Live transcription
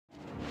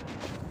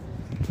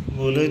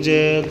बोल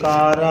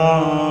जयकारा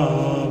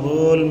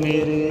बोल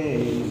मेरे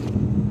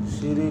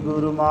श्री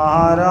गुरु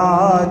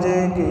महाराज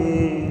की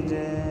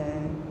जय।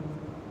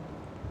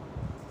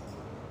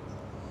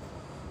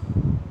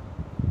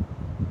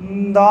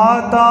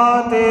 दाता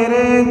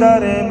तेरे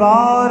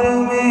दरबार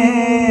में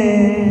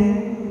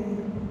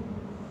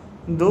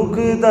दुख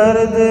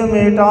दर्द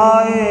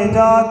मिटाए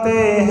जाते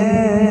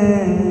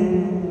हैं,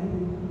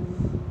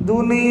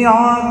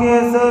 दुनिया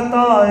के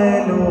सताए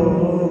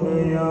लोग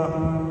यहाँ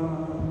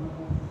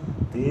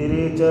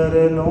तेरे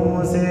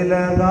चरणों से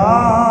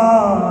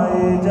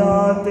लगाए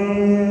जाते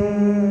हैं।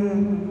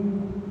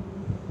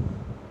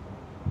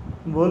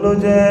 बोलो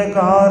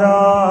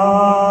जयकारा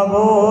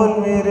बोल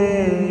मेरे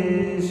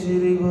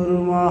श्री गुरु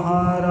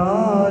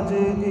महाराज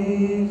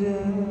की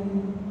जय।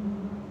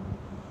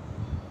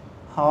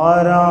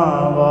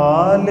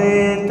 हारावाले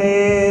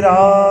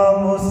तेरा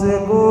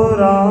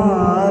मुस्कुराना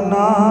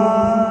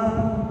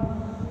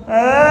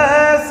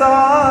ऐसा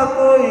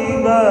कोई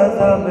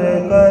गजब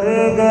कर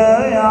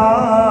गया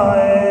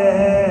है।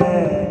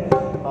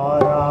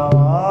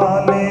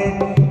 हारावाले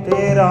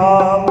तेरा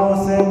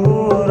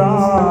मुस्कुराना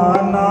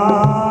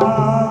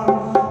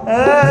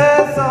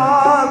ऐसा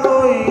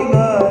कोई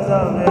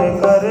गजब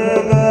कर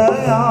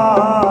गया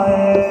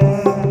है।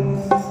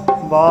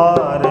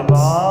 बार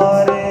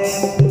बार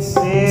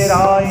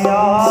तेरा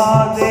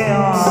याद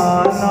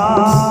आना,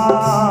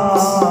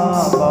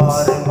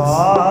 बार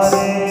बार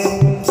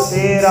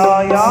तेरा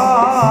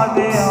याद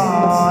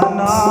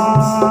आना,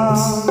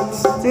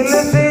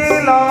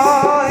 सिलसिला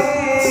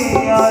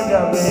ही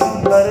अजब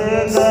कर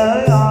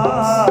गया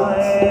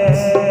है।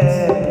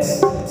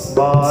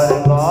 बार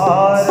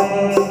बार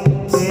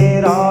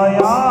तेरा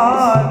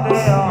याद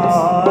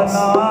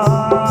आना,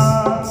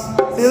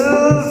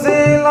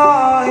 सिलसिला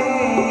ही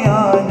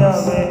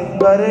अजब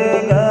कर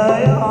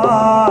गया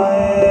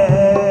है।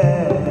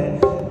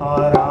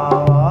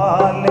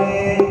 हारावाले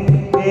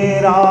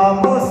तेरा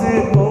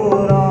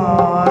मुस्कुराना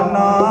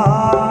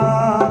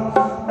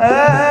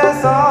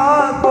ऐसा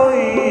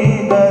कोई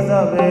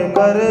गजब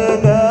कर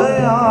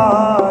गया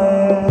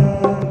है।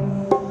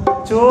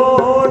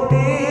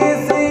 छोटी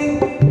सी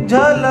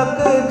झलक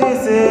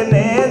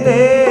जिसने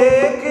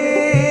देखी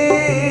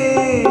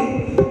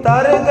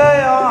तर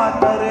गया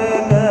तर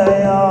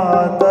गया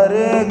तर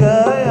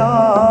गया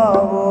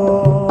वो।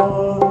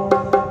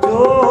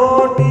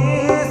 छोटी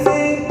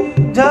सी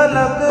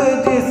झलक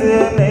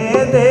जिसने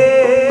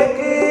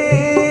देखी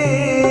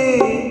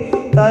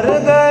तर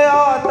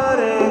गया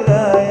तर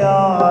गया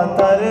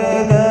तर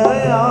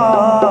गया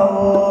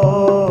वो।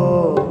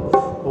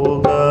 हो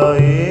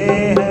गए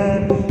हैं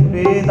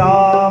विदा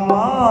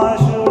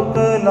माशूक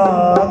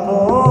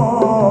लाखों,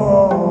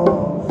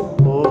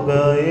 हो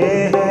गए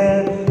हैं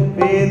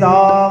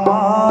विदा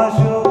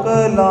माशूक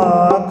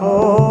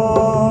लाखों।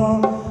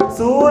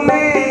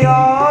 सूली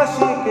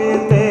आशिक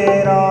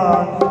तेरा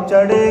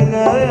चढ़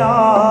गया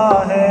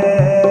है।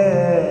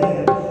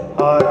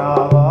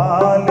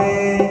 हारावाले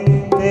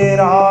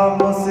तेरा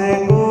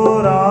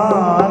मुस्कुराना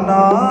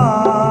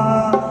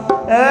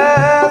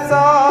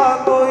ऐसा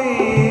कोई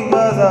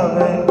गजब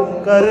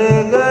कर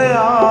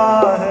गया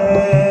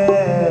है।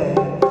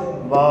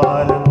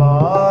 बार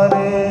बार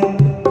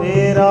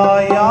तेरा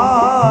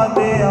याद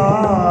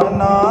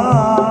आना,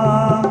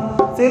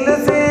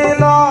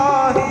 सिलसिला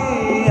ही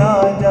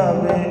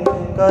अजब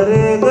कर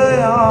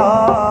गया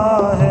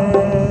है।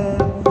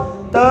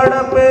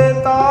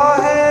 तड़पता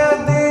है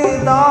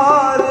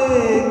दीदार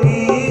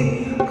की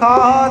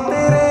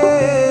खातिर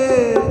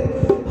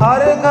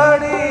हर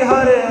घड़ी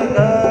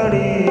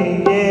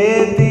ये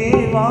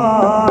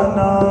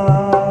दीवाना।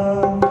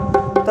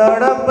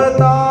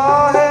 तड़पता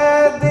है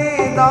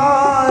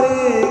दीदार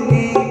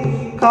की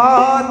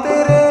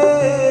खातिर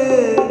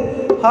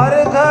हर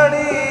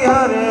घड़ी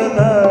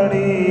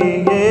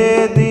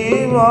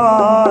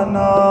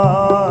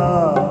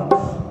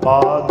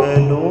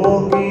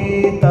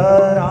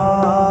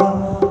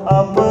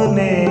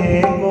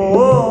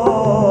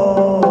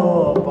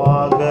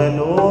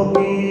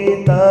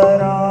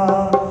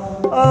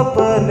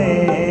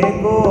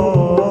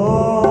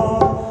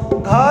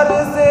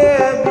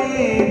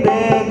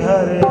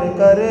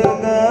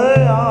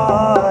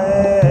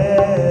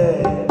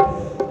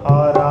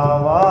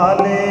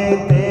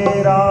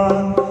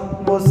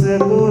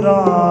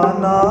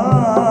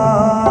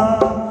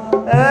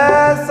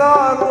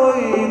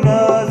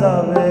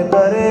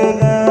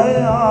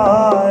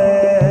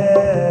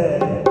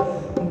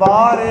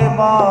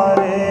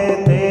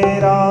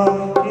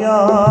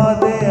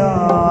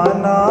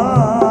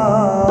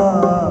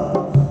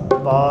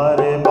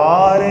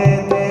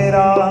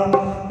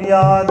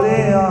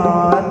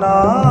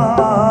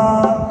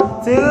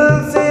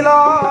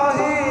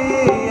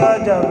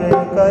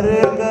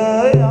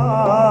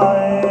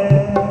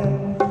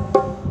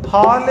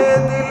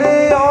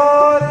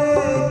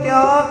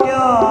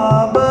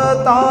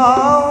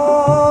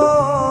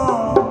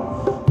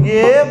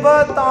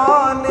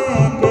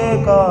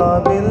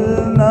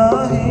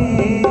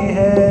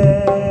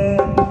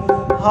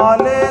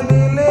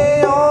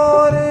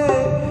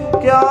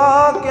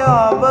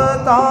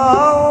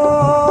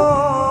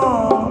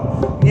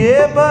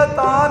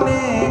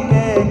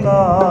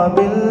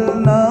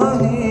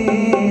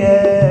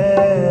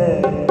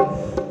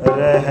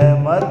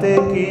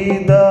की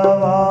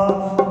दवा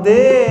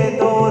दे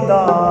दो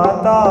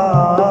दाता,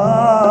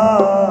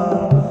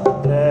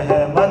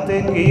 रहमत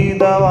की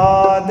दवा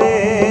दे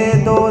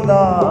दो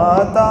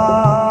दाता।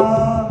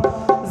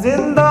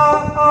 जिंदा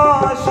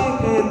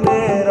आशिक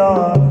तेरा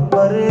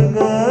मर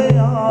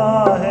गया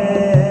है,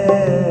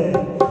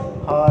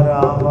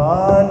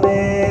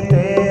 हरावाले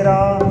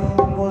तेरा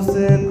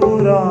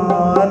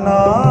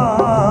मुस्कुराना,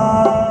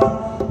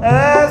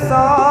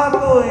 ऐसा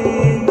कोई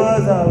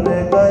गजब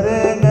कर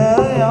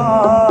गया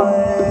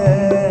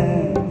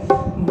है।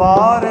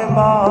 बार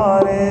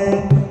बार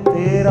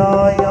तेरा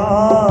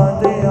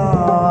याद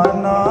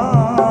आना,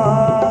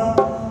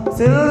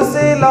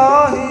 सिलसिला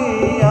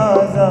ही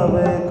अजब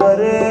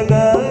कर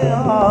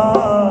गया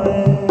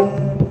है।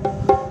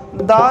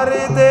 दर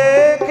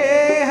देखे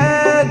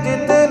हैं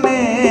जितने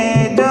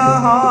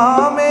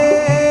जहां में,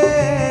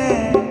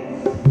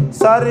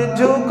 सर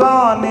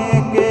झुकाने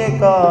के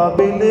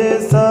काबिल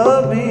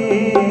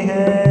सभी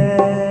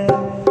हैं।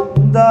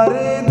 दर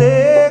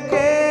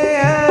देखे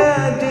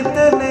हैं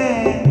जितने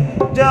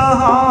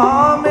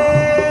जहां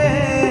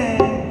में,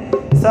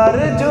 सर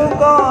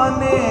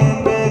झुकाने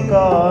के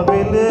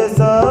काबिल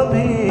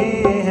सभी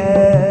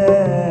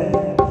हैं।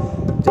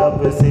 जब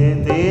से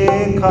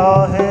देखा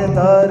है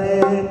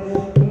दरे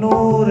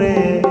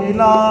नूरे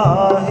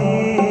इलाही,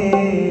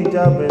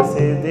 जब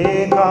से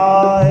देखा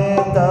है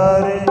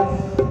दरे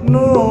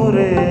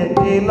नूरे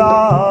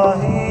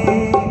इलाही,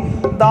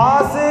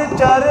 दास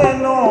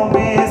चरणों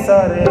में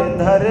सर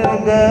धर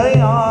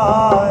गया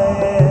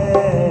है।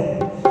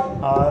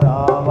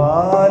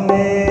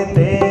 हरावाले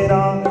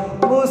तेरा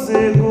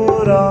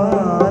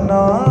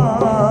मुस्कुराना,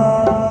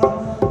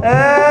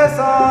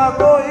 ऐसा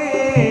कोई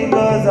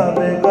गजब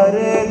कर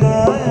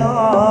गया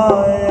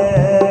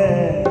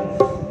है।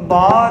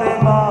 बार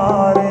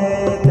बार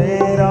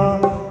तेरा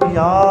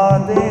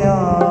याद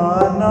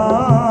आना,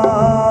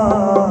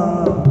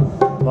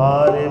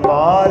 बार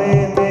बार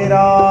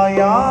तेरा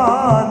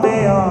याद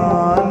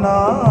आना,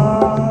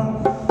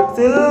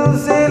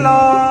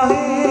 सिलसिला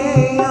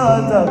ही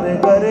अजब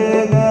कर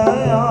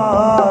गया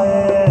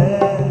है।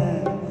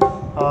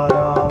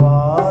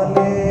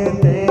 हरावाले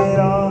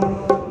तेरा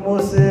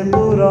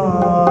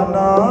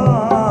मुस्कुराना,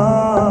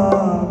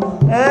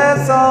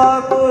 ऐसा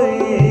कोई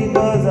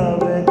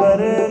गजब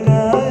कर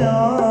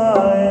गया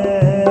है।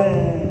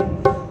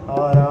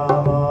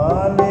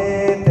 हरावाले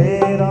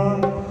तेरा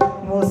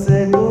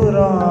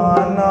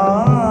मुस्कुराना,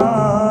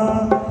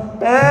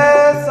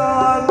 ऐसा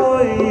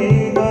कोई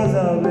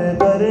गजब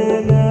कर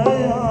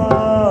गया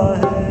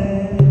है।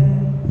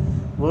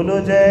 बोलो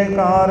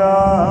जयकारा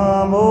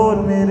बोल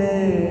मेरे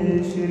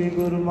श्री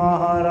गुरु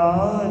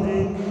महाराज की,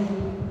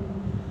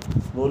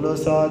 बोलो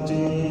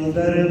साचे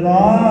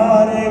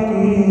दरबार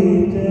की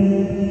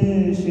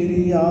जय।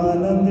 श्री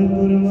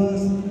आनंदपुर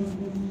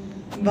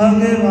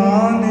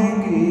भगवान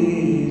की